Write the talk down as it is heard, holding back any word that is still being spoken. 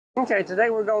Okay, today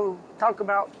we're going to talk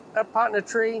about uppotting a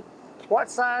tree.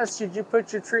 What size should you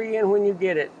put your tree in when you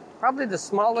get it? Probably the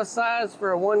smallest size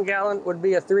for a 1 gallon would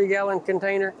be a 3-gallon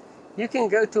container. You can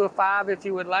go to a 5 if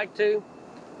you would like to.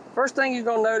 First thing you're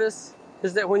going to notice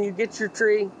is that when you get your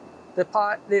tree, the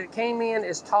pot that it came in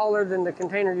is taller than the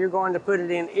container you're going to put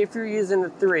it in if you're using a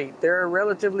 3. They're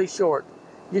relatively short.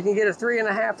 You can get a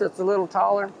 3.5 that's a little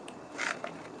taller.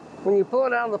 When you pull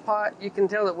it out of the pot, you can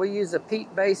tell that we use a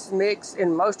peat-based mix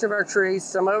in most of our trees.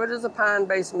 Some of it is a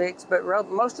pine-based mix, but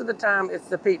most of the time it's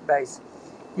the peat base.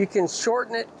 You can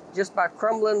shorten it just by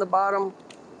crumbling the bottom.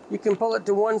 You can pull it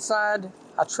to one side.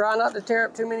 I try not to tear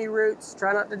up too many roots,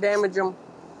 try not to damage them.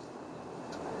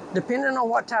 Depending on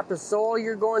what type of soil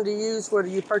you're going to use, whether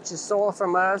you purchase soil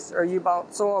from us or you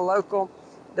bought soil local,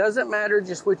 doesn't matter,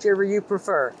 just whichever you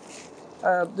prefer.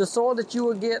 The soil that you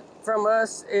will get from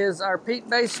us is our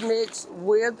peat-based mix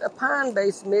with a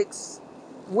pine-based mix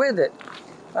with it.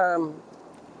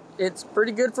 It's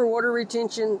pretty good for water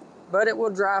retention, but it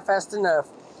will dry fast enough.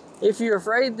 If you're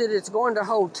afraid that it's going to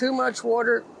hold too much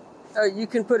water, you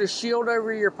can put a shield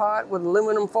over your pot with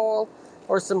aluminum foil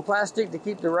or some plastic to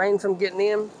keep the rain from getting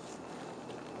in.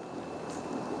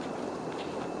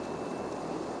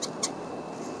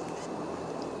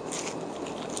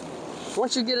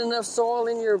 Once you get enough soil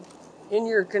in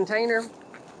your container,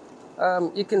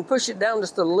 you can push it down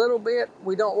just a little bit.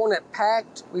 We don't want it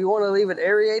packed. We want to leave it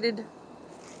aerated.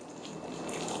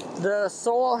 The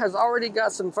soil has already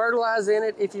got some fertilizer in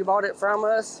it if you bought it from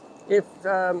us. If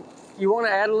you want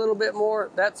to add a little bit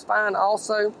more, that's fine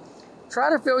also.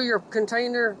 Try to fill your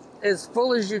container as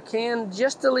full as you can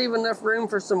just to leave enough room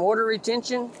for some water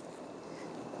retention.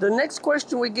 The next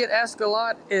question we get asked a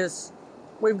lot is,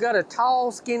 we've got a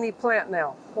tall, skinny plant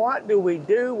now. What do we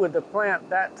do with a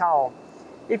plant that tall?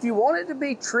 If you want it to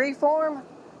be tree form,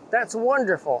 that's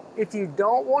wonderful. If you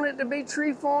don't want it to be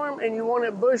tree form and you want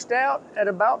it bushed out at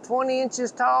about 20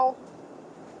 inches tall,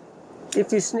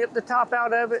 if you snip the top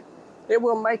out of it, it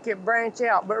will make it branch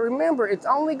out. But remember, it's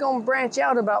only going to branch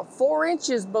out about 4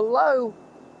 inches below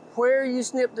where you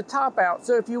snip the top out.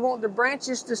 So if you want the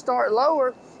branches to start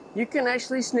lower, you can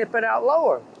actually snip it out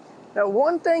lower. Now,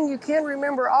 one thing you can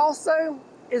remember also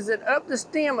is that up the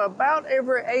stem, about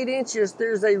every 8 inches,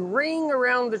 there's a ring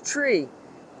around the tree.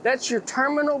 That's your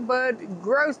terminal bud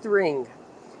growth ring.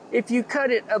 If you cut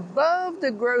it above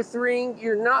the growth ring,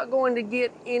 you're not going to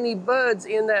get any buds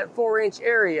in that 4-inch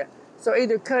area. So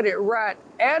either cut it right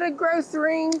at a growth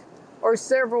ring or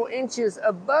several inches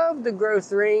above the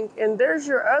growth ring, and there's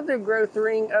your other growth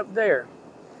ring up there.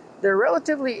 They're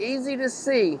relatively easy to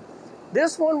see.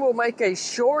 This one will make a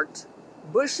short,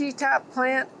 bushy type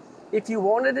plant. If you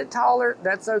wanted it taller,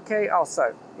 that's okay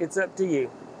also. It's up to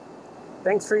you.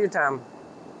 Thanks for your time.